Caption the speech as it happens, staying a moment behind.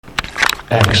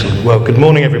Excellent. Well, good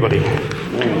morning, everybody.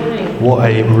 What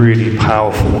a really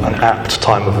powerful and apt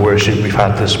time of worship we've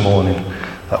had this morning.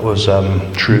 That was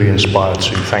truly inspired,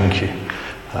 so thank you.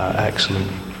 Excellent.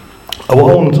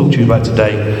 What I want to talk to you about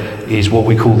today is what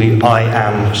we call the I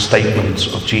am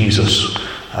statements of Jesus.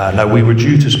 Now, we were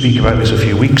due to speak about this a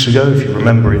few weeks ago. If you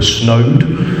remember, it snowed,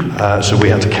 so we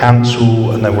had to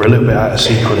cancel, and then we're a little bit out of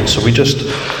sequence. So we just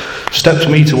stepped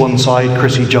me to one side,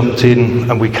 Chrissy jumped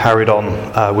in, and we carried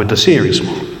on with the series.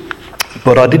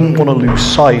 But I didn't want to lose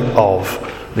sight of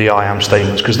the I am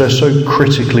statements because they're so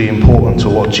critically important to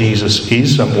what Jesus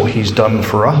is and what he's done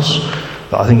for us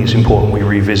that I think it's important we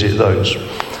revisit those.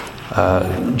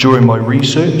 During my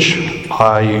research,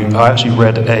 I actually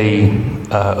read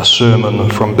a sermon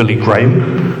from Billy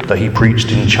Graham that he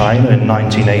preached in China in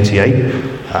 1988,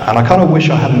 and I kind of wish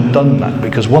I hadn't done that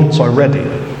because once I read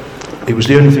it, it was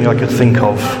the only thing I could think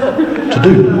of to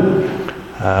do.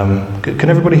 Can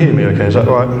everybody hear me okay? Is that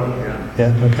all right?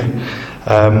 Yeah, okay.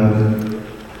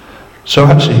 So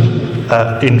actually,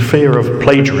 in fear of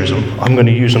plagiarism, I'm going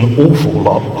to use an awful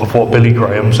lot of what Billy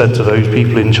Graham said to those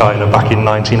people in China back in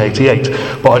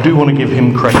 1988. But I do want to give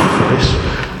him credit for this,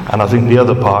 and I think the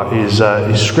other part is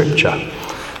scripture.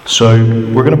 So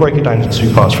we're going to break it down into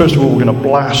two parts. First of all, we're going to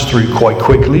blast through quite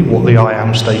quickly what the I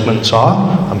am statements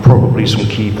are, and probably some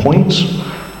key points.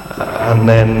 And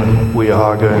then we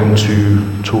are going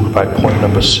to talk about point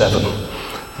number 7.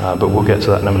 But we'll get to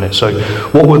that in a minute. So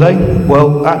what were they?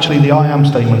 Well, actually the I am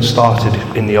statement started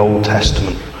in the Old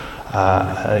Testament.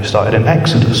 It started in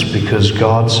Exodus because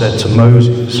God said to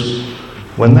Moses,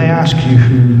 when they ask you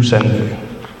who sent you,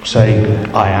 say,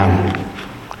 I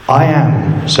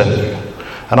am sent you.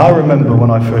 And I remember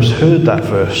when I first heard that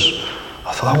verse,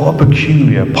 I thought, what a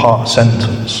peculiar part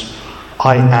sentence.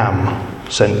 I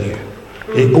am sent you.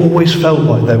 It always felt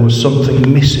like there was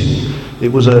something missing.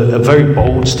 It was a very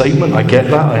bold statement, I get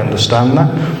that, I understand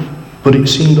that, but it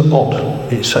seemed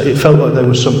odd. It felt like there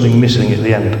was something missing at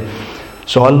the end.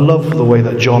 So I love the way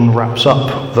that John wraps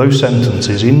up those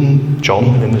sentences in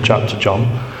the chapter John,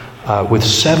 with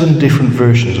 7 different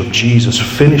versions of Jesus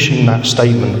finishing that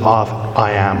statement of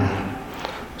I am.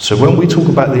 So when we talk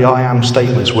about the I am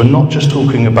statements, we're not just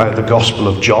talking about the Gospel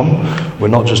of John, we're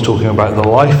not just talking about the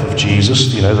life of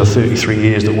Jesus, the 33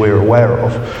 years that we're aware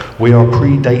of. We are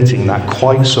predating that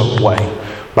quite some way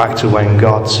back to when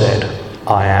God said,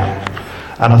 I am.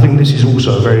 And I think this is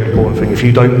also a very important thing. If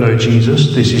you don't know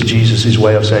Jesus, this is Jesus'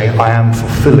 way of saying, I am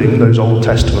fulfilling those Old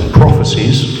Testament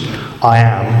prophecies. I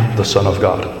am the Son of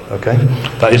God. Okay?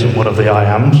 That isn't one of the I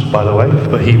ams, by the way,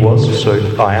 but he was, so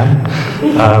I am,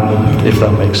 if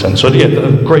that makes sense. So yeah,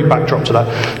 a great backdrop to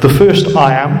that. The first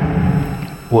I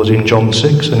am was in John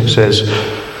 6, and it says,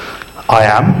 I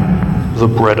am the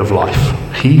bread of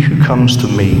life. He who comes to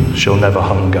me shall never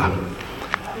hunger.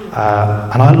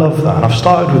 And I love that. And I've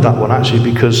started with that one actually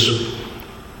because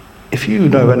if you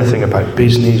know anything about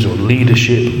business or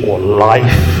leadership or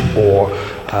life or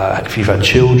if you've had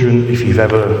children, if you've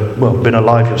ever been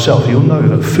alive yourself, you'll know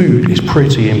that food is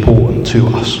pretty important to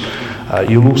us.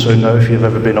 You'll also know, if you've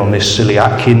ever been on this silly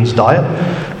Atkins diet,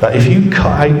 that if you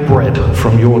cut out bread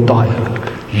from your diet,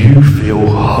 you feel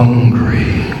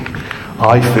hungry.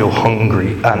 I feel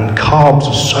hungry, and carbs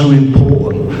are so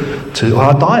important to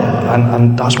our diet,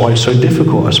 and that's why it's so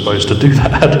difficult, I suppose, to do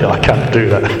that. I can't do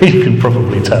that. You can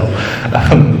probably tell.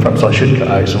 Perhaps I should cut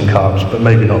out some carbs, but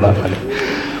maybe not that many.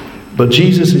 But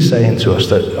Jesus is saying to us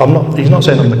that he's not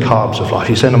saying I'm the carbs of life,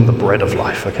 he's saying I'm the bread of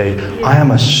life, okay? I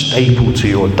am a staple to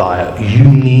your diet. You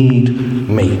need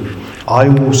me. I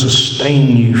will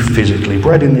sustain you physically.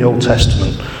 Bread in the Old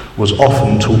Testament was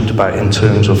often talked about in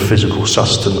terms of physical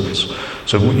sustenance.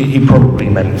 So he probably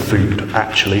meant food,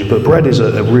 actually, but bread is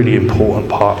a really important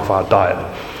part of our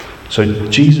diet. So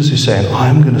Jesus is saying,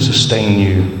 I'm going to sustain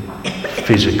you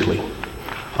physically.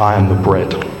 I am the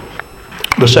bread.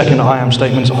 The second I am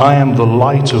statement is, I am the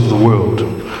light of the world.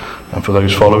 And for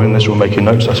those following this, we're making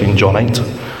notes, that's in John 8.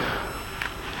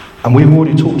 And we've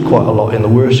already talked quite a lot in the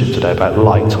worship today about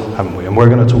light, haven't we? And we're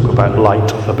going to talk about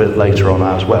light a bit later on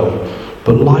as well.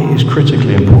 But light is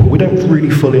critically important. We don't really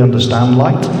fully understand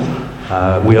light.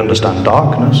 We understand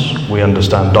darkness. We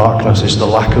understand darkness is the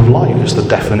lack of light. It's the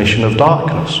definition of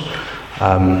darkness.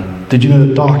 Did you know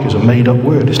that dark is a made-up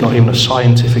word? It's not even a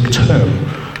scientific term.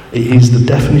 It is the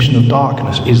definition of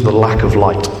darkness is the lack of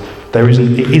light.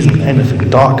 It isn't anything.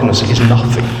 Darkness is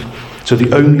nothing. So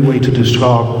the only way to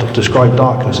describe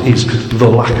darkness is the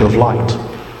lack of light.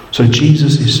 So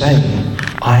Jesus is saying,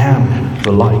 I am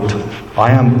the light.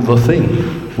 I am the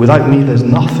thing. Without me, there's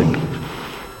nothing.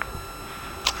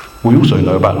 We also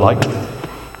know about light,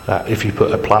 that if you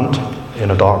put a plant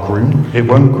in a dark room, it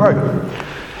won't grow.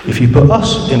 If you put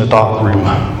us in a dark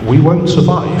room, we won't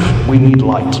survive. We need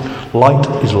light. Light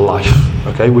is life.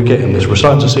 Okay, we're getting this. We're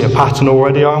starting to see a pattern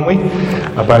already, aren't we?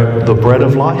 About the bread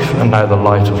of life and now the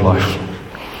light of life.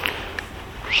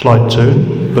 Slide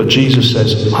 2. But Jesus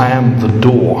says, I am the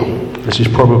door. This is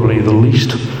probably the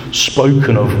least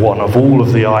spoken of one of all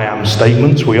of the I am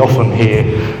statements. We often hear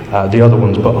the other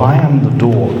ones, but I am the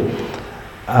door.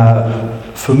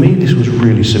 For me, this was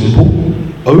really simple,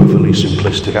 overly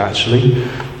simplistic actually.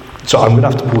 So I'm going to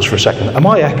have to pause for a second. Am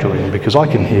I echoing? Because I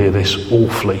can hear this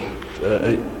awfully.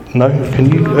 No?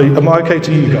 Can you? Am I okay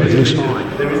to you guys? There is a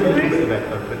little bit of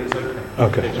echo, but it's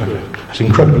okay. Okay. It's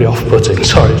incredibly off-putting.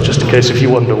 Sorry, just in case if you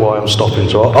wonder why I'm stopping.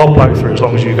 So I'll blow through as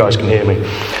long as you guys can hear me.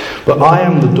 But I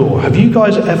am the door. Have you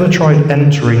guys ever tried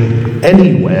entering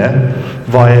anywhere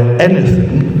via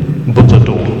anything but a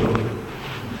door?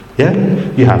 Yeah?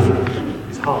 You have?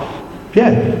 It's hard.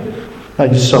 Yeah.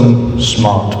 Some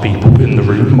smart people in the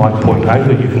room might point out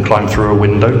that you can climb through a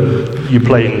window. You're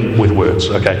playing with words,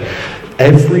 okay.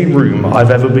 Every room I've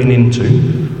ever been into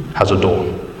has a door.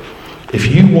 If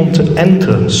you want to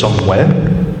enter somewhere,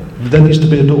 there needs to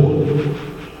be a door.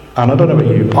 And I don't know about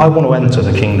you, I want to enter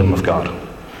the kingdom of God.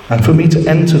 And for me to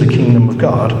enter the kingdom of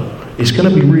God, it's going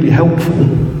to be really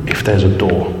helpful if there's a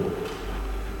door.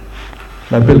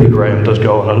 Now, Billy Graham does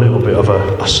go on a little bit of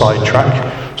a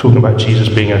sidetrack, talking about Jesus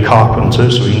being a carpenter,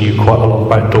 so he knew quite a lot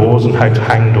about doors and how to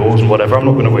hang doors and whatever. I'm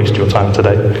not going to waste your time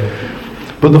today.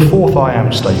 But the fourth I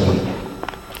am statement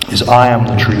is I am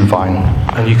the true vine.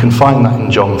 And you can find that in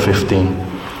John 15.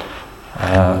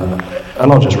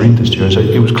 And I'll just read this to you. So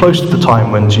it was close to the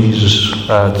time when Jesus,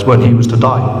 when he was to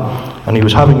die. And he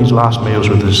was having his last meals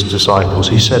with his disciples.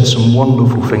 He said some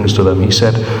wonderful things to them. He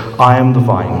said, I am the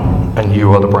vine, and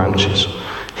you are the branches.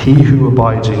 He who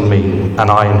abides in me, and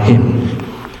I in him,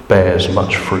 bears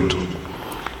much fruit.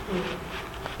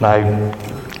 Now,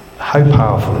 how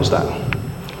powerful is that?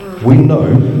 We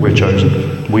know we're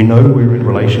chosen. We know we're in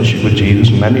relationship with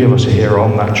Jesus. Many of us are here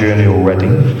on that journey already.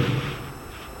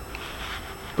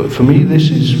 But for me, this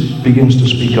begins to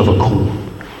speak of a call.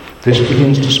 This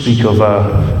begins to speak of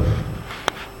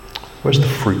where's the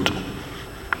fruit?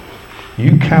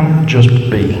 You can't just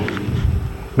be.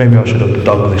 Maybe I should have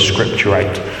dug this scripture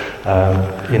out.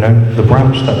 The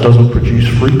branch that doesn't produce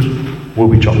fruit will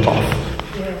be chopped off.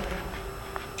 Yeah.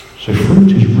 So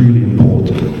fruit is really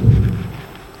important.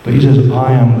 But he says,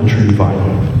 I am the true vine,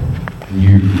 and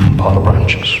you are the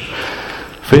branches.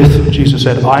 Fifth, Jesus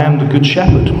said, I am the good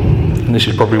shepherd. And this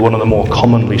is probably one of the more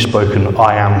commonly spoken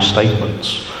I am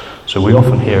statements. So we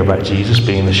often hear about Jesus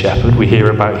being the shepherd. We hear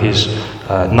about his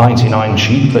 99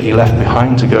 sheep that he left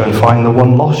behind to go and find the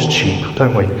one lost sheep,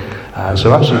 don't we?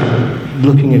 So actually,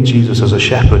 looking at Jesus as a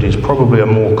shepherd is probably a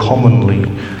more commonly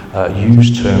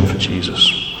used term for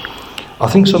Jesus. I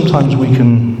think sometimes we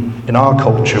can, in our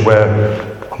culture where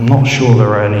I'm not sure there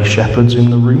are any shepherds in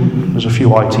the room, there's a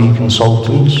few IT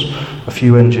consultants, a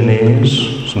few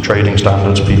engineers, some trading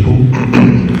standards people.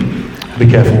 Be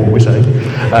careful what we say.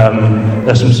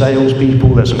 There's some sales people,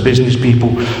 there's some business people,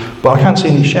 but I can't see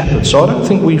any shepherds. So I don't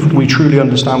think we truly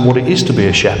understand what it is to be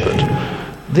a shepherd.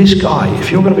 This guy,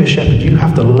 if you're going to be a shepherd, you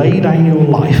have to lay down your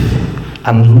life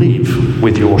and live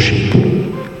with your sheep.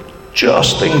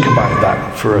 Just think about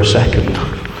that for a second.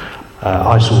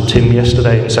 I saw Tim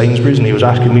yesterday in Sainsbury's and he was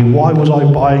asking me, why was I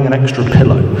buying an extra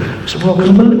pillow? I said, well, because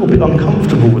I'm a little bit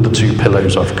uncomfortable with the two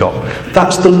pillows I've got.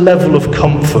 That's the level of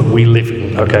comfort we live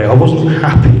in, okay? I wasn't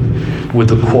happy with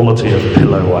the quality of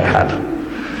pillow I had.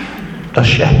 A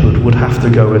shepherd would have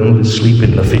to go and sleep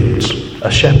in the fields.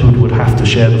 A shepherd would have to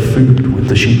share the food with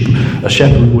the sheep. A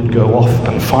shepherd would go off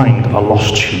and find a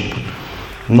lost sheep,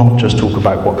 not just talk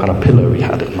about what kind of pillow he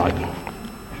had at night.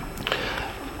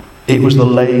 It was the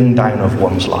laying down of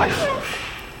one's life.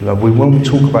 When we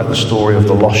talk about the story of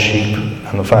the lost sheep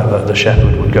and the fact that the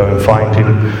shepherd would go and find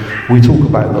him, we talk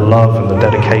about the love and the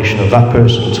dedication of that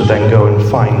person to then go and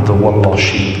find the one lost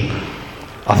sheep.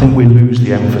 I think we lose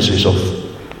the emphasis of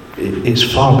it's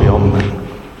far beyond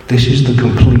that. This is the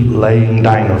complete laying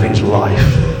down of his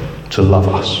life to love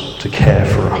us, to care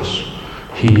for us.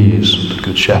 He is the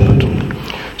good shepherd.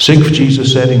 Sixth,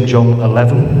 Jesus said in John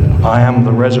 11, I am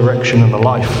the resurrection and the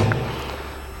life.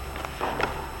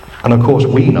 And of course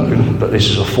we know that this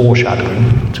is a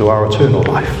foreshadowing to our eternal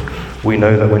life. We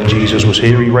know that when Jesus was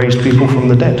here, he raised people from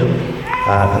the dead.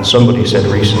 And somebody said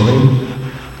recently,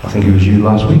 I think it was you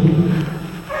last week,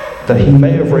 that he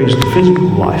may have raised the physical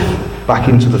life back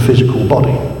into the physical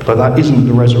body. But that isn't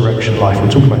the resurrection life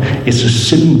we're talking about. It's a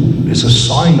symbol, it's a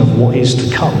sign of what is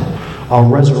to come. Our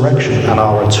resurrection and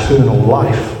our eternal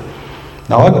life.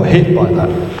 Now I got hit by that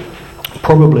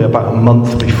probably about a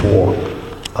month before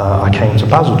I came to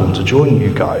Basildon to join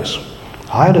you guys,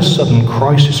 I had a sudden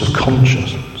crisis of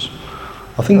conscience.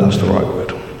 I think that's the right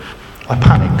word. I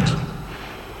panicked.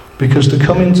 Because to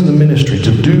come into the ministry,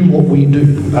 to do what we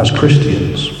do as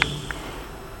Christians,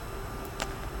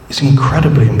 is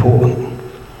incredibly important.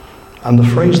 And the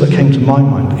phrase that came to my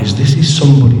mind is, this is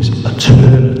somebody's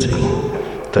eternity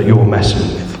that you're messing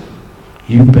with.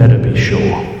 You better be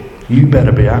sure. You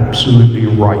better be absolutely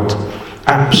right,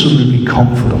 absolutely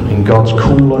confident in God's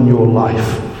call on your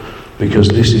life, because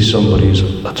this is somebody's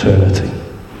eternity.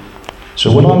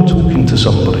 So when I'm talking to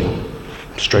somebody,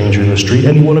 stranger in the street,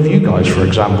 any one of you guys, for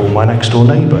example, my next door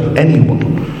neighbour,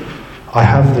 anyone, I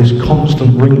have this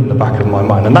constant ring in the back of my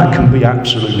mind, and that can be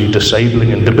absolutely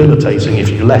disabling and debilitating if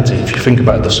you let it, if you think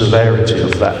about the severity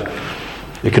of that.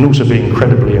 It can also be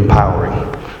incredibly empowering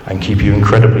and keep you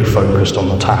incredibly focused on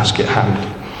the task at hand.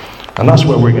 And that's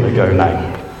where we're going to go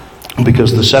now.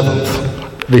 Because the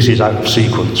seventh, this is out of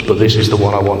sequence, but this is the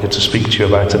one I wanted to speak to you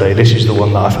about today. This is the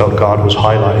one that I felt God was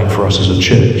highlighting for us as a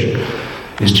church.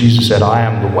 Is Jesus said, I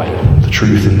am the way, the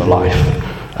truth, and the life,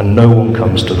 and no one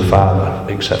comes to the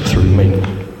Father except through me.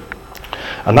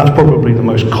 And that's probably the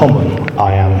most common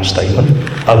I am statement,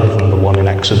 other than the one in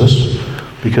Exodus,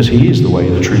 because he is the way,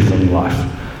 the truth, and the life.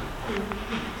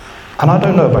 And I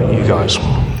don't know about you guys,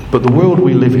 but the world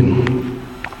we live in,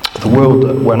 the world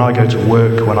that when I go to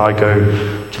work, when I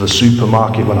go to the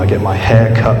supermarket, when I get my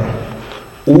hair cut,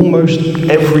 almost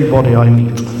everybody I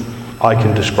meet, I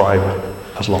can describe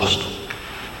as lost.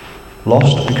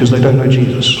 Lost because they don't know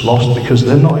Jesus. Lost because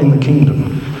they're not in the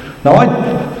kingdom. Now,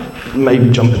 I maybe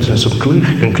jump into some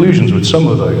conclusions with some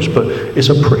of those, but it's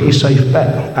a pretty safe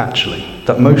bet, actually,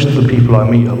 that most of the people I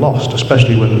meet are lost,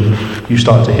 especially when you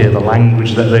start to hear the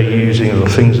language that they're using and the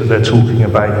things that they're talking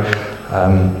about.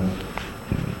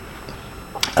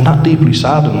 And that deeply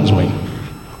saddens me,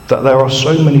 that there are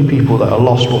so many people that are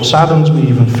lost. What saddens me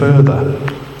even further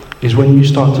is when you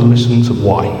start to listen to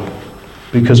why.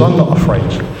 Because I'm not afraid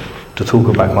to talk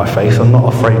about my faith. I'm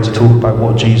not afraid to talk about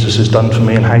what Jesus has done for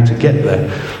me and how to get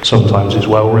there. Sometimes it's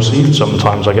well received.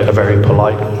 Sometimes I get a very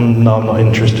polite, no, I'm not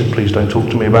interested, please don't talk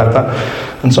to me about that.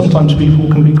 And sometimes people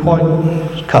can be quite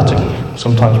cutting.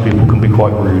 Sometimes people can be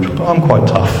quite rude. But I'm quite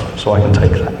tough, so I can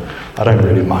take that. I don't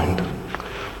really mind.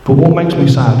 But what makes me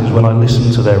sad is when I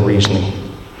listen to their reasoning.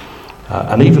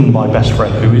 And even my best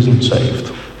friend, who isn't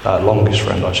saved, longest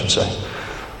friend I should say,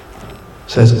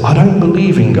 says, I don't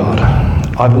believe in God,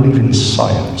 I believe in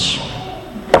science.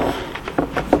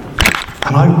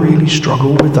 And I really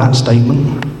struggle with that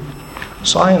statement.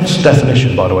 Science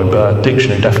definition, by the way,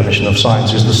 dictionary definition of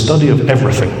science is the study of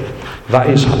everything. That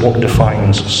is what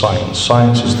defines science.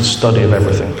 Science is the study of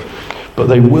everything. But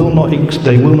they will not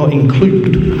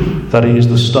include that it is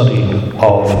the study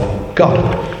of God.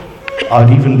 I'd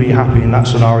even be happy in that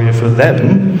scenario for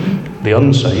them, the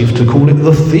unsaved, to call it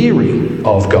the theory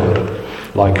of God.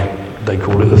 Like they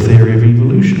call it the theory of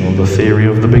evolution or the theory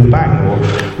of the Big Bang or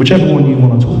whichever one you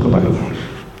want to talk about.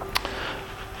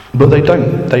 But they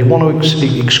don't. They want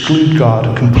to exclude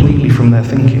God completely from their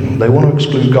thinking. They want to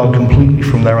exclude God completely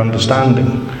from their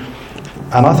understanding.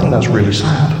 And I think that's really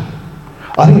sad.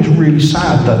 I think it's really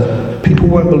sad that people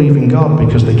won't believe in God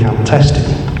because they can't test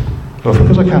Him. Well,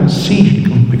 because I can't see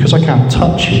Him, because I can't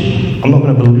touch Him, I'm not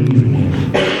going to believe in Him.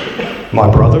 My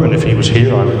brother, and if he was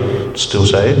here, I would still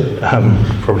say it,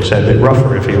 probably say it a bit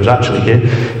rougher if he was actually here.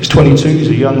 He's 22, he's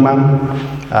a young man,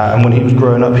 and when he was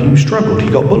growing up, he struggled. He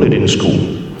got bullied in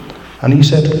school. And he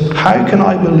said, how can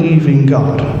I believe in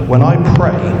God when I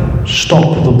pray,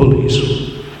 stop the bullies?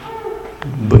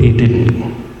 But he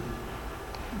didn't.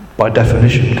 By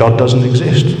definition, God doesn't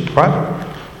exist, right?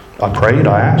 I prayed,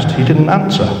 I asked, he didn't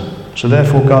answer. So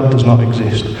therefore God does not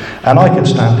exist. And I could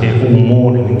stand here all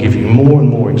morning and give you more and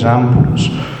more examples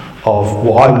of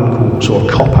what I would call sort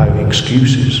of cop-out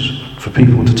excuses for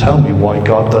people to tell me why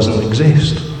God doesn't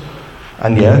exist.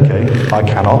 And yeah, okay, I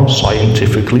cannot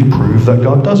scientifically prove that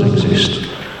God does exist.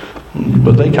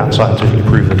 But they can't scientifically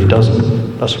prove that He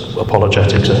doesn't. That's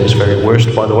apologetics at its very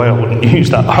worst, by the way. I wouldn't use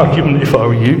that argument if I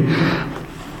were you.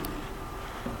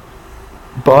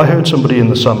 But I heard somebody in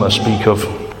the summer speak of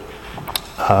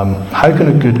how can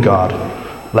a good God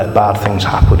let bad things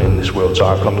happen in this world? So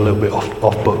I've gone a little bit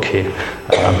off book here.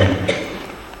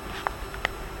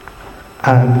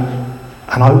 And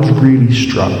I was really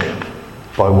struck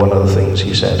by one of the things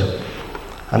he said.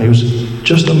 And it was,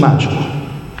 just imagine,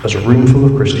 as a room full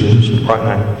of Christians right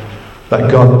now,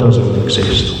 that God doesn't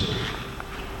exist.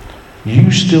 You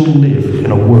still live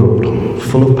in a world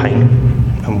full of pain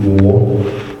and war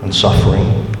and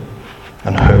suffering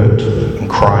and hurt and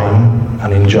crime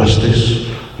and injustice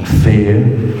and fear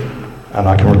And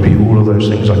I can repeat all of those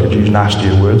things, I could use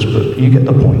nastier words, but you get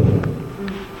the point.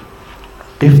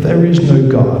 If there is no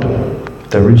God,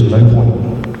 there is no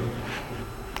point.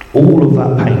 All of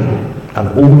that pain and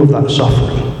all of that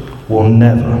suffering will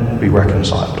never be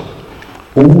reconciled.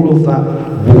 All of that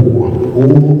war,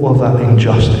 all of that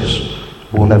injustice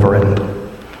will never end.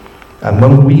 And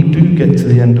when we do get to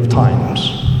the end of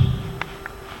times,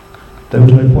 there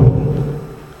was no point.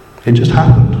 It just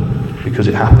happened because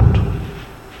it happened.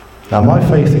 Now my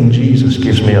faith in Jesus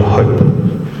gives me a hope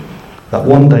that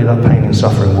one day that pain and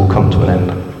suffering will come to an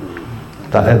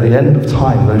end. That at the end of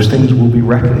time, those things will be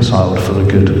reconciled for the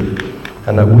good.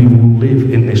 And that we will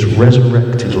live in this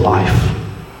resurrected life.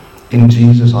 In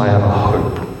Jesus I have a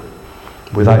hope.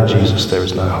 Without Jesus there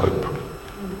is no hope.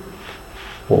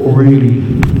 What really,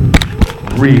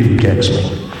 really gets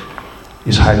me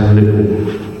is how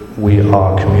little we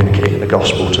are communicating the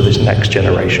gospel to this next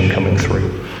generation coming through.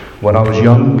 When I was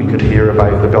young, we could hear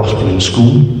about the gospel in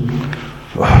school.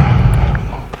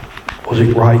 Was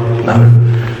it right? No.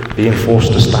 Being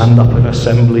forced to stand up in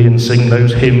assembly and sing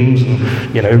those hymns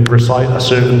and, recite a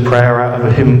certain prayer out of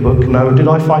a hymn book. No. Did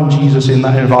I find Jesus in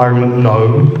that environment?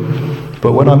 No.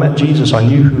 But when I met Jesus, I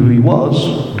knew who he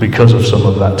was because of some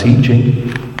of that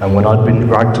teaching. And when I'd been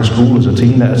dragged to school as a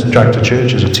teenager, dragged to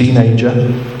church as a teenager,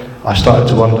 I started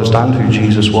to understand who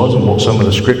Jesus was and what some of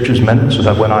the scriptures meant, so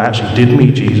that when I actually did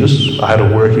meet Jesus, I had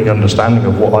a working understanding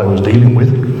of what I was dealing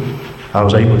with. I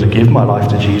was able to give my life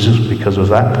to Jesus because of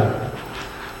that.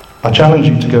 I challenge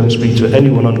you to go and speak to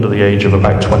anyone under the age of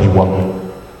about 21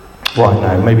 right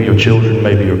now. Maybe your children,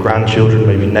 maybe your grandchildren,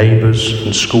 maybe neighbours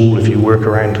in school if you work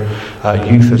around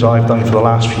youth as I've done for the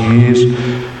last few years.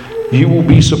 You will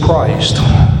be surprised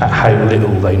at how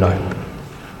little they know.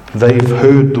 They've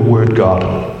heard the word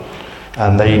God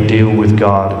and they deal with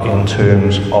God in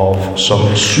terms of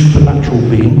some supernatural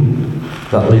being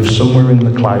that lives somewhere in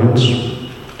the clouds,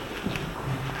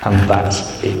 and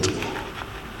that's it.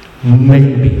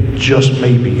 Maybe, just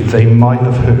maybe, they might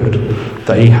have heard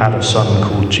that he had a son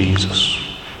called Jesus.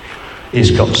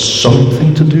 It's got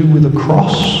something to do with a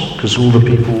cross, because all the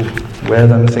people wear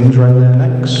them things around their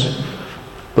necks.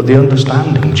 But the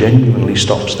understanding genuinely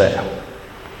stops there.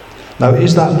 Now,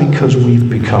 is that because we've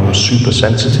become super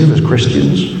sensitive as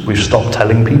Christians? We've stopped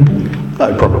telling people?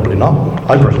 No, probably not.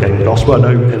 I proclaim the gospel. I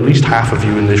know at least half of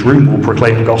you in this room will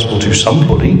proclaim the gospel to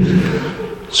somebody.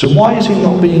 So why is it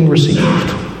not being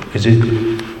received? Is it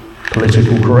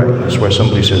political correctness where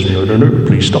somebody says, no,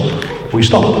 please stop? We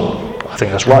stop. I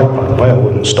think that's right, by the way. I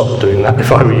wouldn't stop doing that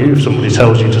if I were you. If somebody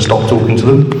tells you to stop talking to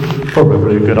them,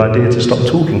 probably a good idea to stop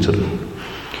talking to them.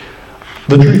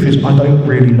 The truth is, I don't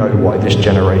really know why this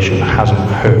generation hasn't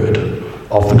heard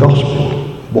of the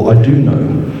gospel. What I do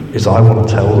know is that I want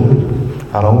to tell them,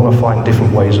 and I want to find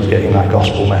different ways of getting that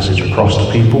gospel message across to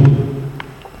people.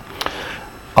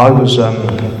 I was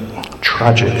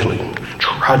tragically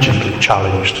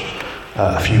challenged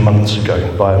a few months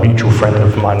ago by a mutual friend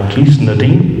of mine, Keith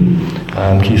Nadine,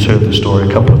 and Keith's heard the story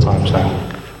a couple of times now.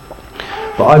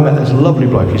 But I met this lovely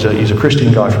bloke. He's a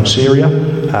Christian guy from Syria,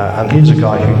 and he's a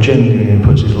guy who genuinely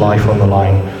puts his life on the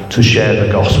line to share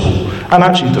the gospel and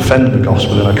actually defend the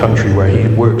gospel in a country where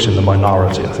he works in the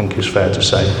minority, I think is fair to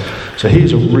say. So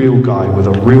he's a real guy with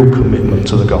a real commitment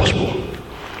to the gospel.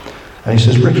 And he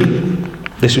says, Ricky,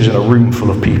 this is in a room full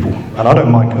of people, and I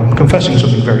don't mind, I'm confessing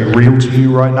something very real to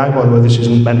you right now, by the way. This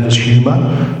isn't meant as humour,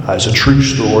 it's a true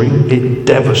story. It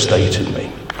devastated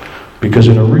me, because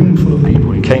in a room full of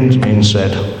people he came to me and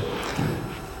said,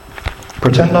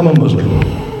 pretend I'm a Muslim,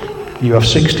 you have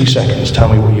 60 seconds, tell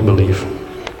me what you believe.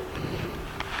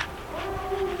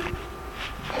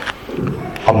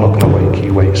 I'm not going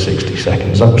to wait 60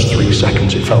 seconds, that was 3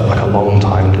 seconds, it felt like a long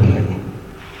time, didn't it?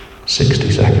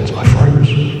 60 seconds, I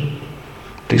froze.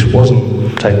 This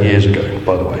wasn't 10 years ago,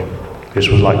 by the way. This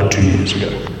was like 2 years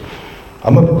ago.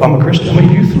 I'm a Christian, I'm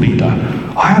a youth leader.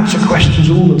 I answer questions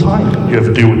all the time. You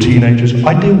ever deal with teenagers?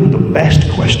 I deal with the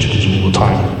best questions all the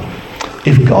time.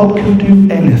 If God can do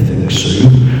anything, Sue,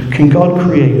 can God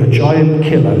create a giant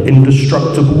killer,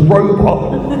 indestructible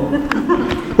robot?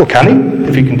 Well, can he?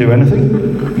 If he can do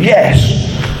anything? Yes.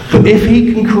 But if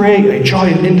he can create a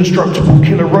giant, indestructible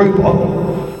killer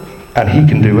robot, and he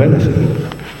can do anything,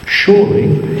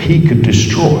 surely he could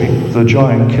destroy the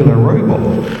giant killer robot.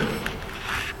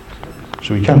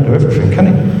 So he can't do everything, can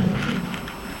he?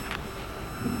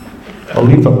 I'll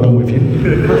leave that one with you.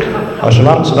 I shall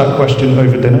answer that question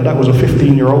over dinner. That was a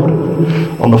 15-year-old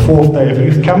on the 4th day of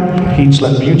youth camp. He'd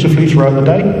slept beautifully throughout the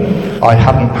day. I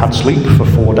hadn't had sleep for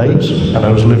 4 days, and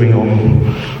I was living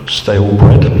on stale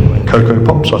bread and Cocoa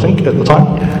Pops, I think, at the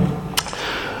time.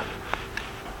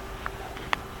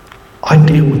 I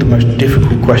deal with the most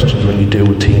difficult questions when you deal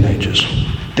with teenagers.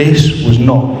 This was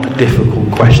not a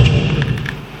difficult question.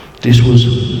 This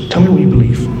was, tell me what you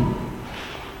believe.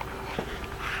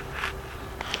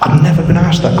 I've never been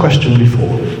asked that question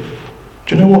before.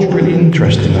 Do you know what's really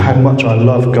interesting, how much I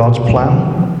love God's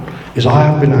plan? Is I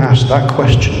have been asked that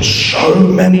question so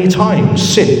many times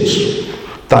since,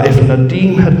 that if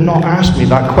Nadim had not asked me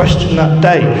that question that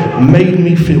day, made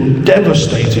me feel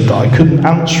devastated that I couldn't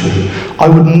answer it, I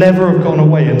would never have gone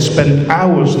away and spent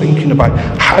hours thinking about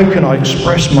how can I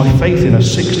express my faith in a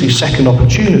 60-second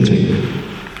opportunity.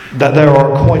 That there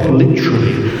are quite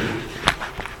literally,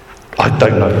 I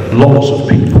don't know, lots of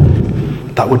people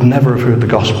that would never have heard the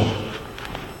gospel.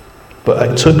 But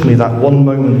it took me that one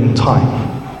moment in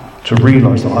time to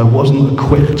realise that I wasn't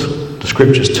equipped. The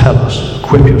scriptures tell us,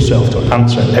 equip yourself to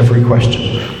answer every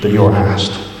question that you're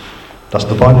asked. That's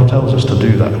the Bible tells us to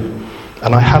do that.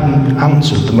 And I hadn't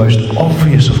answered the most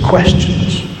obvious of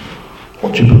questions.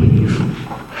 What do you believe?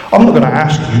 I'm not going to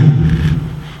ask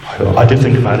you. I did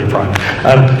think about it, Brian.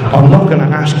 I'm not going to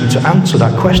ask you to answer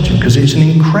that question because it's an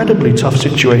incredibly tough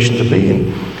situation to be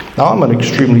in. Now, I'm an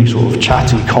extremely sort of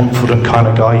chatty, confident kind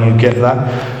of guy, you get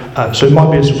that. So it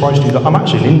might be a surprise to you that I'm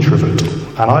actually an introvert,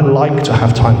 and I like to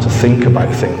have time to think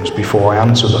about things before I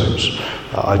answer those.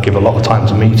 I give a lot of time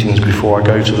to meetings before I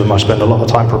go to them. I spend a lot of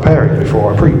time preparing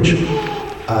before I preach.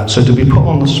 So to be put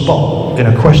on the spot in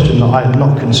a question that I had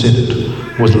not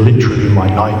considered was literally my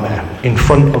nightmare. In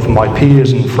front of my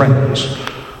peers and friends,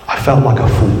 I felt like a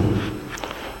fool.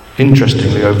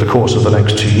 Interestingly, over the course of the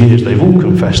next 2 years, they've all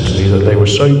confessed to me that they were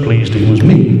so pleased it was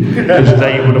me, because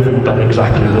they would have all done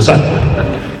exactly the same.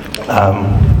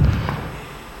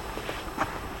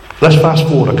 Let's fast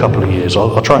forward a couple of years.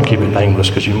 I'll try and keep it nameless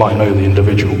because you might know the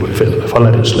individual, but if I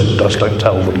let it slip, just don't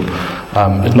tell them.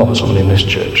 It's not somebody in this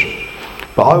church.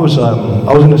 But I was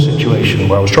in a situation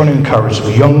where I was trying to encourage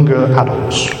younger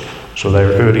adults, so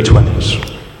they're early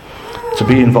 20s, to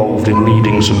be involved in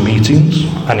leading some meetings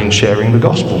and in sharing the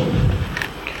gospel.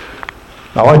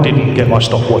 Now, I didn't get my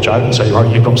stopwatch out and say,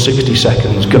 right, you've got 60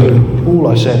 seconds, go. All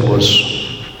I said was,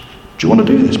 do you want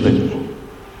to do this bit?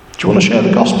 Do you want to share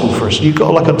the gospel for us? You've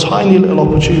got like a tiny little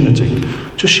opportunity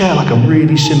to share like a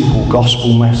really simple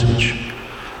gospel message.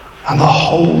 And the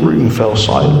whole room fell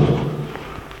silent.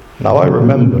 Now, I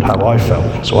remembered how I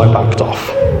felt, so I backed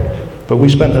off. But we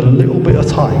spent a little bit of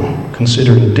time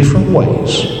considering different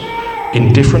ways,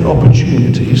 in different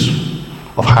opportunities,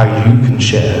 of how you can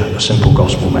share a simple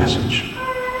gospel message.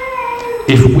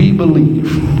 If we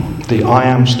believe the I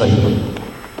am statement,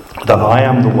 that I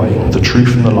am the way, the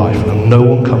truth and the life, and no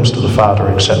one comes to the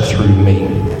Father except through me,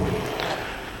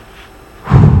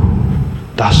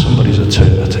 that's somebody's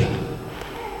eternity.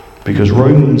 Because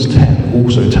Romans 10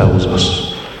 also tells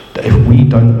us that if we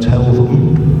don't tell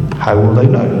them, how will they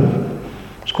know?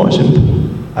 It's quite simple.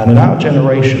 And in our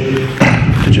generation,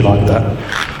 did you like that?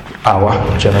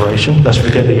 Our generation. Let's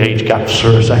forget the age gaps for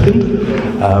a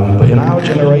second. But in our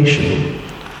generation,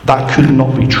 that could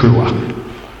not be truer.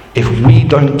 If we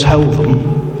don't tell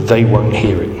them, they won't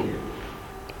hear it.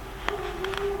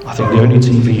 I think the only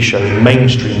TV show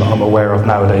mainstream that I'm aware of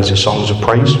nowadays is Songs of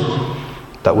Praise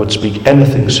that would speak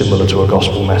anything similar to a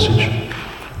gospel message.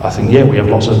 I think, yeah, we have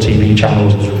lots of TV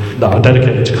channels that are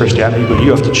dedicated to Christianity, but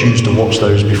you have to choose to watch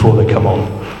those before they come on.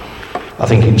 I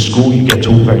think in school you get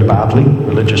taught very badly,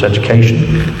 religious education,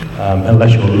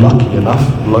 unless you're lucky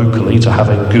enough locally to have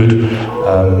a good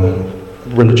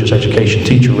religious education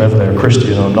teacher, whether they're a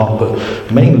Christian or not,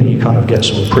 but mainly you kind of get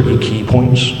some pretty key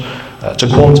points. To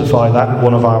quantify that,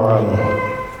 one of our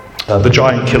the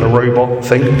giant killer robot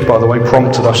thing, by the way,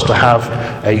 prompted us to have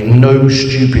a no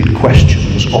stupid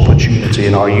questions opportunity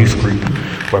in our youth group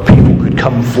where people could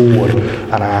come forward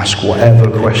and ask whatever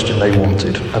question they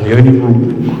wanted. And the only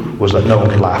rule was that no one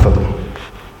could laugh at them.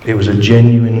 It was a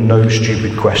genuine no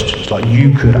stupid questions, like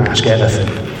you could ask anything.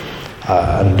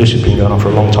 And this has been going on for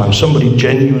a long time. Somebody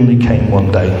genuinely came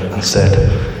one day and said,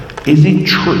 is it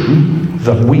true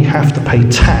that we have to pay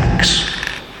tax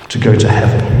to go to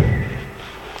heaven?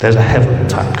 There's a heaven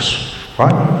tax,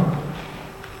 right?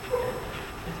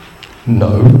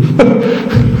 No.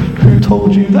 Who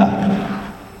told you that?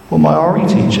 Well, my RE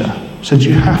teacher said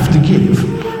you have to give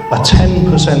a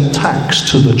 10%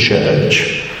 tax to the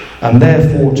church and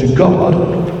therefore to God,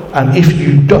 and if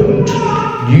you don't,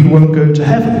 you won't go to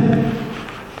heaven.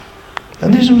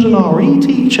 And this was an RE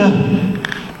teacher.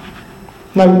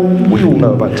 Now, we all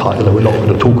know about tithing. We're not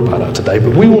going to talk about that today,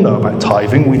 but we all know about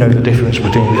tithing. We know the difference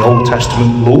between the Old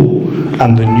Testament law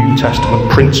and the New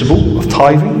Testament principle of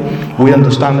tithing. We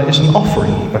understand that it's an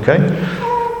offering, okay?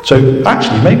 So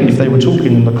actually, maybe if they were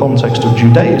talking in the context of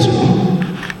Judaism,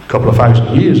 couple of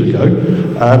thousand years ago,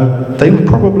 they would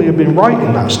probably have been right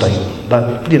in that statement.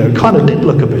 That, kind of did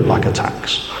look a bit like a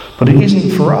tax. But it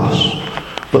isn't for us.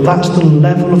 But that's the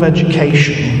level of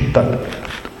education that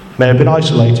may have been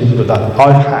isolated, but that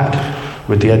I've had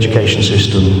with the education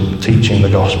system teaching the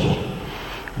gospel.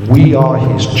 We are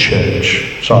his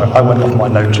church. So I went off my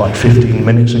notes like 15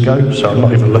 minutes ago, so I'm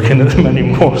not even looking at them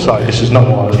anymore. So this is not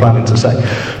what I was planning to say.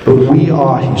 But we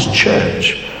are his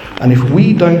church. And if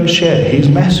we don't share his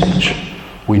message,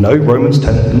 we know Romans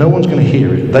 10, no one's going to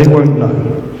hear it. They won't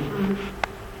know.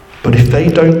 But if they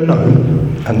don't know,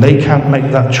 and they can't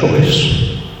make that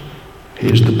choice,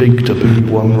 here's the big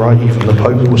taboo one, right? Even the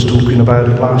Pope was talking about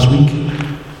it last week.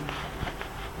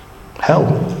 Hell.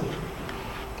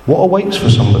 What awaits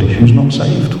for somebody who's not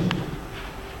saved?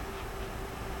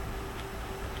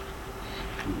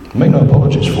 Make no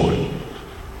apologies for it.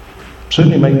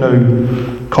 Certainly make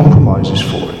no compromises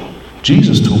for it.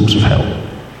 Jesus talks of hell.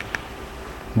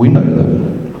 We know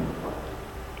that.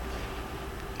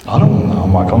 I don't want that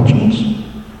on my conscience.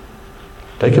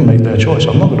 They can make their choice.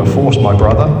 I'm not going to force my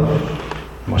brother,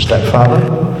 my stepfather,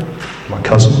 my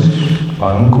cousins,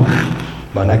 my uncle,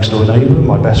 my next door neighbour,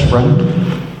 my best friend,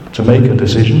 to make a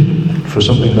decision for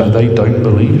something that they don't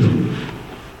believe.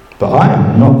 But I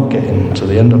am not getting to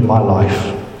the end of my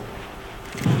life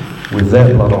with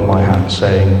their blood on my hands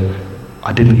saying,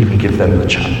 I didn't even give them the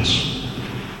chance.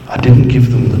 I didn't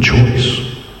give them the choice.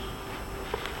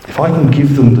 If I can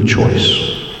give them the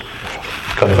choice,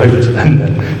 kind of over to them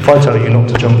then. If I tell you not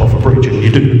to jump off a bridge and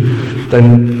you do,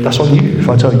 then that's on you. If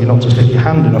I tell you not to stick your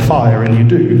hand in a fire and you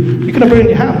do, you're going to burn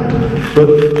your hand.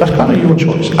 But that's kind of your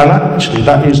choice. And actually,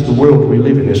 that is the world we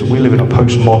live in. We live in a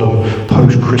postmodern,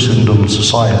 post-Christendom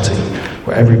society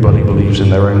where everybody believes in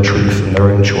their own truth and their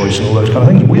own choice and all those kind of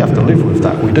things. We have to live with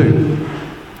that, we do.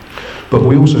 But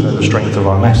we also know the strength of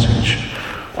our message.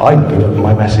 I know that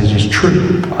my message is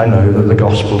true. I know that the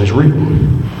gospel is real.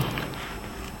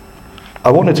 I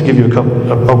wanted to give you a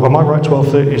couple. Am I right?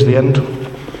 12:30 is the end.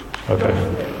 Okay.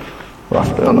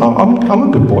 Right. I'm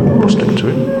a good boy. I'll stick to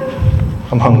it.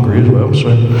 I'm hungry as well, so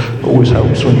it always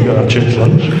helps when you go out church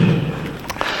lunch.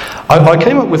 I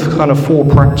came up with kind of 4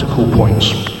 practical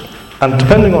points, and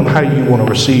depending on how you want to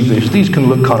receive these can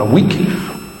look kind of weak,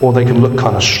 or they can look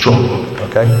kind of strong.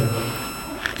 Okay.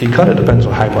 It kind of depends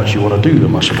on how much you want to do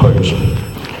them, I suppose.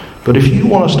 But if you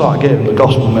want to start getting the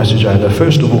gospel message out there,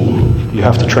 first of all, you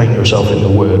have to train yourself in the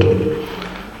Word.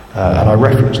 And I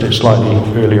referenced it slightly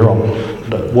earlier on,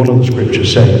 that one of the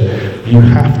scriptures said, you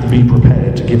have to be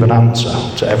prepared to give an answer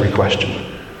to every question.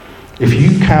 If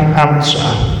you can answer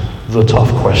the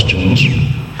tough questions,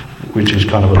 which is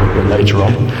kind of a little bit later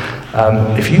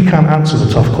on, if you can answer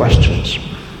the tough questions,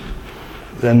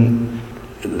 then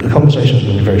the conversation is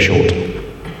going to be very short.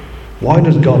 Why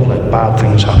does God let bad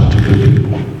things happen to good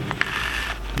people?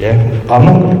 Yeah, I'm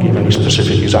not going to give any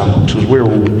specific examples because we're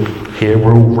all here,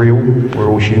 we're all real, we're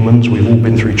all humans, we've all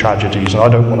been through tragedies, and I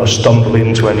don't want to stumble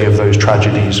into any of those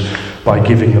tragedies by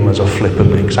giving them as a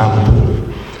flippant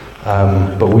example.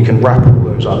 But we can wrap all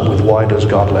those up with why does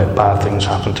God let bad things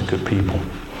happen to good people?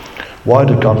 Why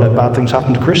did God let bad things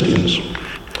happen to Christians?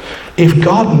 If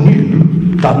God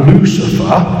knew that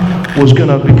Lucifer was going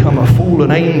to become a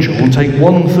fallen angel and take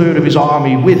 1/3 of his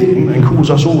army with him and cause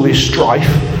us all this strife,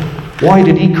 why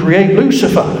did he create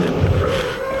Lucifer?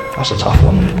 That's a tough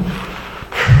one.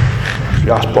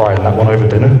 You ask Brian that one over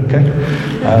dinner, okay?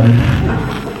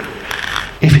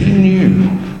 If he knew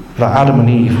that Adam and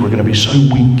Eve were going to be so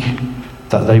weak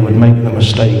that they would make the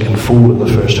mistake and fall at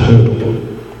the first hurdle,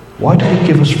 why did he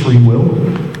give us free will?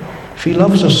 If he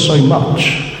loves us so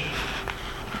much,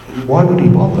 why would he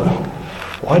bother?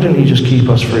 Why didn't he just keep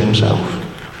us for himself?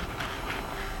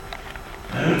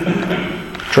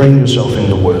 Train yourself in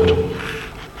the Word.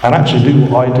 And actually do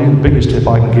what I do. The biggest tip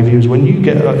I can give you is when you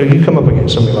come up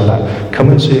against something like that, come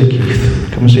and see a Keith,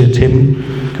 come and see a Tim,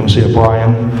 come and see a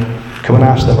Brian, come and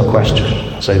ask them a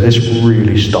question. Say, this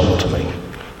really stumped me.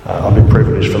 I've been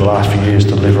privileged for the last few years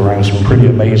to live around some pretty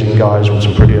amazing guys with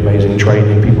some pretty amazing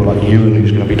training, people like you, and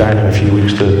who's going to be down in a few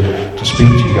weeks to speak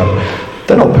to you guys.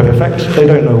 They're not perfect, they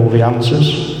don't know all the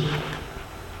answers,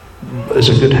 but it's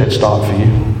a good head start for you.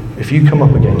 If you come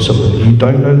up against something that you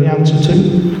don't know the answer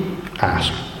to,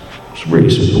 ask. It's a really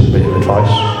simple bit of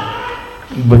advice.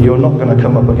 But you're not going to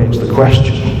come up against the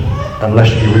question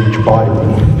unless you read your Bible.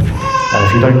 And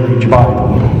if you don't read your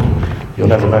Bible, you'll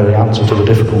never know the answer to the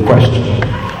difficult question.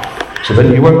 So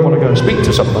then you won't want to go and speak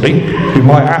to somebody who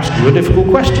might ask you a difficult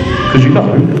question, because you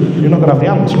know you're not going to have the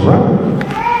answer,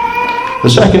 right? The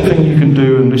second thing you can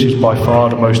do, and this is by far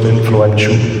the most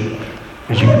influential,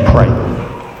 is you can pray.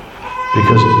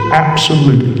 Because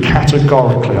absolutely,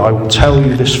 categorically, I will tell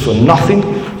you this for nothing.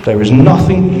 There is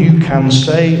nothing you can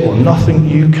say or nothing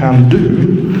you can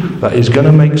do that is going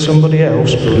to make somebody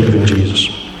else believe in Jesus.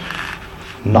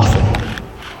 Nothing.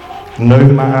 No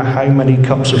matter how many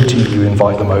cups of tea you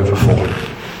invite them over for,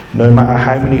 no matter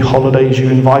how many holidays you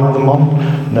invite them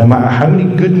on, no matter how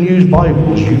many good news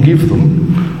Bibles you give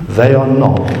them, they are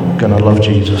not going to love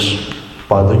Jesus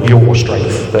by your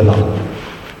strength. They're not.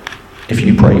 If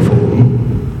you pray for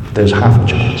them, there's half a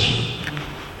chance.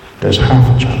 There's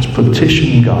half a chance.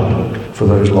 Petition God for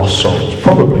those lost souls.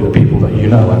 Probably the people that you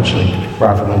know, actually,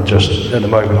 rather than just, at the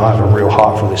moment, I have a real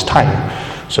heart for this town.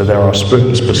 So there are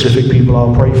certain specific people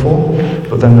I'll pray for,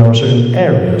 but then there are certain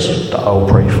areas that I'll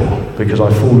pray for, because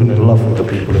I've fallen in love with the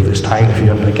people of this town, if you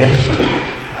haven't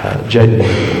guessed,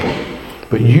 genuinely.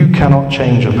 But you cannot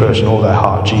change a person or their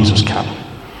heart. Jesus can.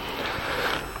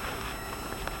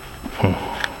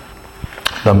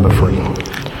 Number 3,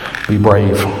 be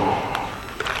brave.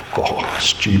 Oh,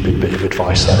 stupid bit of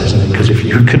advice that, isn't it? Because if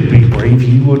you could be brave,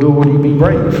 you would already be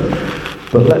brave.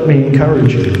 But let me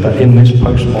encourage you that in this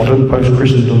postmodern,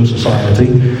 post-Christendom society,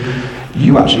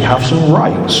 you actually have some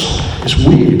rights. It's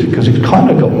weird, because it's kind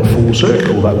of gone full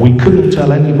circle that we couldn't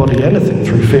tell anybody anything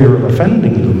through fear of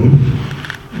offending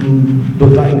them, but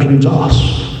that includes us.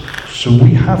 So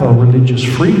we have a religious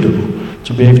freedom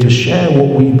to be able to share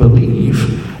what we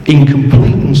believe in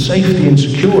complete and safety and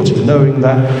security, knowing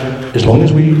that as long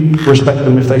as we respect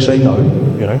them if they say no,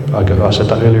 I said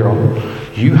that earlier on,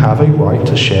 you have a right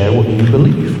to share what you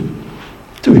believe.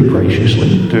 Do it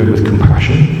graciously, do it with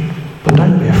compassion, but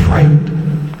don't be afraid.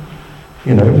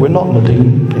 We're not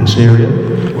Nadim in Syria,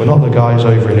 we're not the guys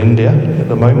over in India at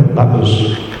the moment. That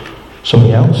was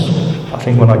something else. I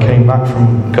think when I came back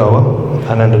from Goa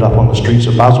and ended up on the streets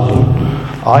of Basildon,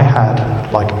 I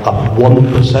had like a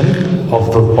 1%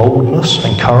 of the boldness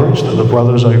and courage that the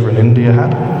brothers over in India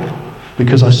had,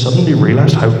 because I suddenly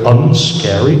realised how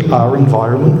unscary our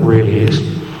environment really is.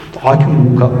 I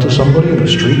can walk up to somebody in the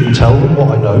street and tell them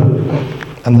what I know,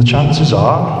 and the chances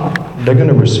are they're going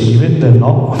to receive it. They're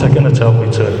not. They're going to tell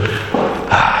me to.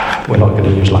 We're not going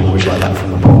to use language like that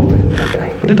from the pulpit,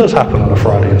 okay? But it does happen on a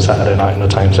Friday and Saturday night in the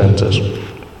town centres.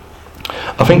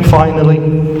 I think finally,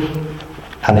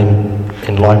 and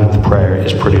in line with prayer, it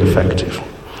is pretty effective.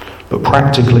 But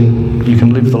practically, you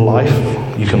can live the life,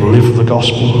 you can live the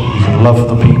gospel, you can love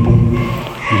the people,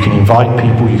 you can invite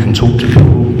people, you can talk to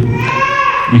people,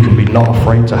 you can be not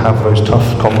afraid to have those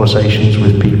tough conversations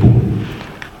with people.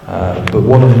 But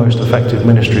one of the most effective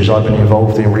ministries I've been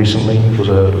involved in recently was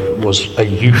a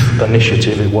youth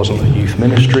initiative. It wasn't a youth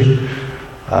ministry,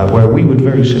 where we would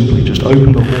very simply just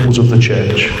open the halls of the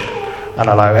church and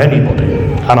allow anybody,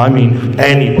 and I mean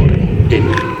anybody,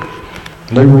 in.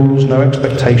 No rules, no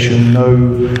expectation,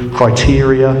 no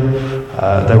criteria.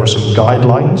 There were some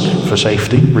guidelines for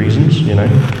safety reasons,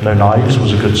 no knives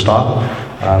was a good start.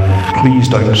 Please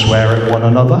don't swear at one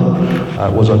another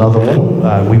was another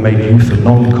one. We made youth a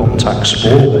non-contact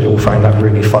sport. They all found that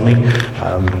really funny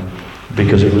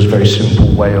because it was a very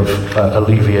simple way of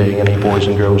alleviating any boys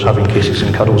and girls having kisses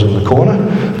and cuddles in the corner,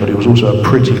 but it was also a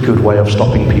pretty good way of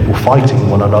stopping people fighting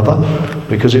one another,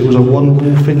 because it was a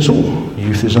one-rule-fits-all.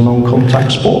 Youth is a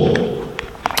non-contact sport.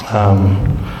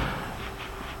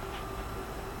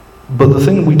 But the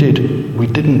thing we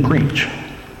didn't preach.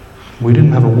 We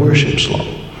didn't have a worship slot.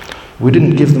 We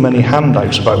didn't give them any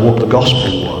handouts about what the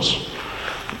gospel was.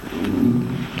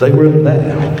 They weren't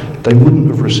there. They wouldn't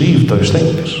have received those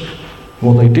things.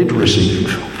 What they did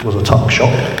receive was a tuck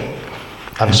shop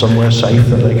and somewhere safe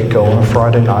that they could go on a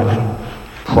Friday night,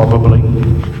 probably.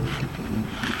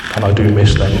 And I do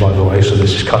miss them, by the way, so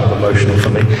this is kind of emotional for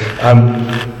me.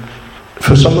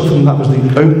 For some of them, that was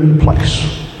the only place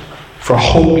for a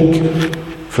whole week,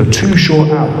 for 2 short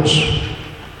hours,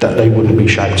 that they wouldn't be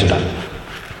shouted at.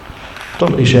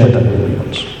 Don't really share that with me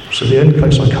once. So the only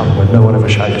place I come where no one ever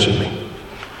shouts at me.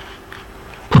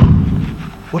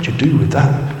 What do you do with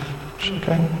that? It's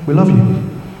okay, we love you.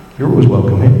 You're always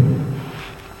welcome here.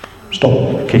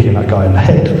 Stop kicking that guy in the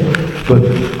head. But,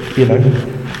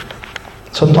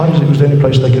 sometimes it was the only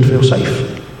place they could feel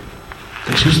safe.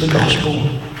 This is the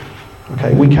gospel.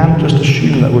 Okay, we can't just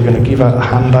assume that we're going to give out a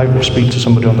handout or speak to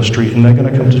somebody on the street and they're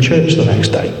going to come to church the next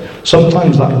day.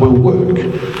 Sometimes that will work,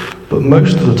 but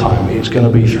most of the time it's going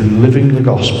to be through living the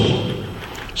gospel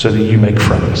so that you make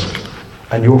friends.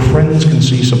 And your friends can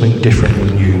see something different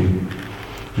in you.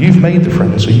 You've made the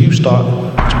friend, so you start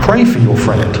to pray for your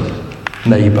friend,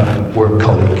 neighbour, work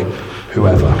colleague,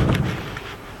 whoever.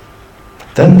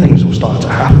 Then things will start to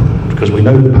happen, because we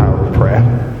know the power of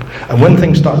prayer. And when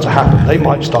things start to happen, they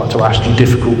might start to ask you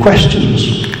difficult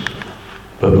questions.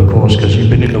 But of course, because you've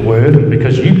been in the Word and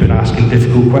because you've been asking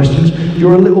difficult questions,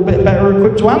 you're a little bit better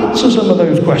equipped to answer some of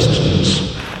those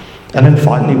questions. And then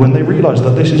finally, when they realise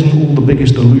that this isn't all the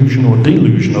biggest illusion or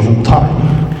delusion of all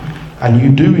time, and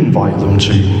you do invite them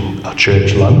to a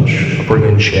church lunch, a bring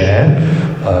and share,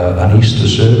 an Easter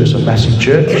service, a messy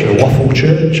church, a waffle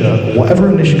church, whatever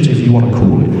initiative you want to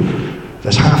call it,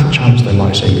 there's half a chance they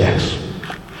might say yes.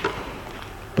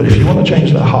 But if you want to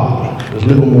change their heart, there's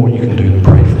little more you can do than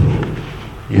pray for them.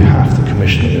 You have to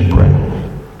commission it in prayer.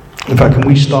 In fact, can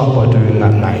we start by doing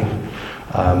that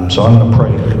now? So I'm going to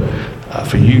pray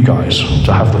for you guys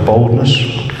to have the boldness.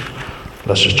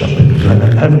 Let's just jump in.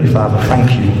 Heavenly Father,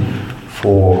 thank you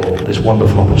for this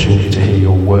wonderful opportunity to hear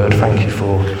your word. Thank you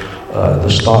for the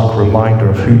stark reminder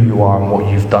of who you are and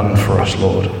what you've done for us,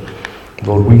 Lord.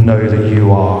 Lord, we know that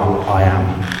you are I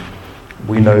am.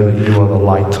 We know that you are the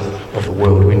light of the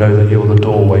world. We know that you're the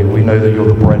doorway. We know that you're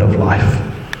the bread of life.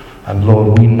 And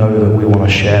Lord, we know that we want to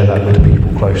share that with the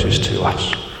people closest to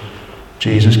us.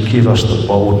 Jesus, give us the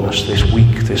boldness this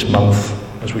week, this month,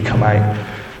 as we come out,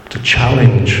 to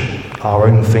challenge our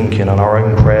own thinking and our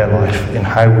own prayer life in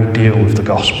how we deal with the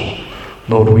gospel.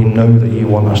 Lord, we know that you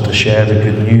want us to share the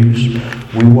good news.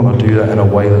 We want to do that in a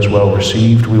way that's well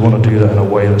received. We want to do that in a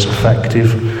way that's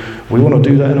effective. We want to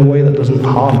do that in a way that doesn't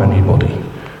harm anybody.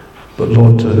 But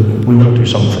Lord, we want to do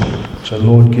something. So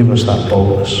Lord, give us that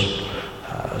boldness.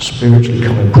 Spiritually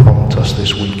come and prompt us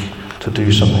this week to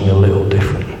do something a little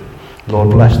different.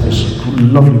 Lord, bless this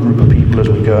lovely group of people as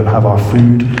we go and have our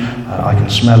food. I can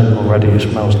smell it already. It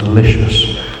smells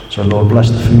delicious. So Lord, bless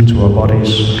the food to our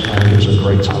bodies and give us a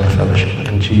great time of fellowship.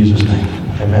 In Jesus' name,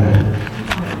 amen.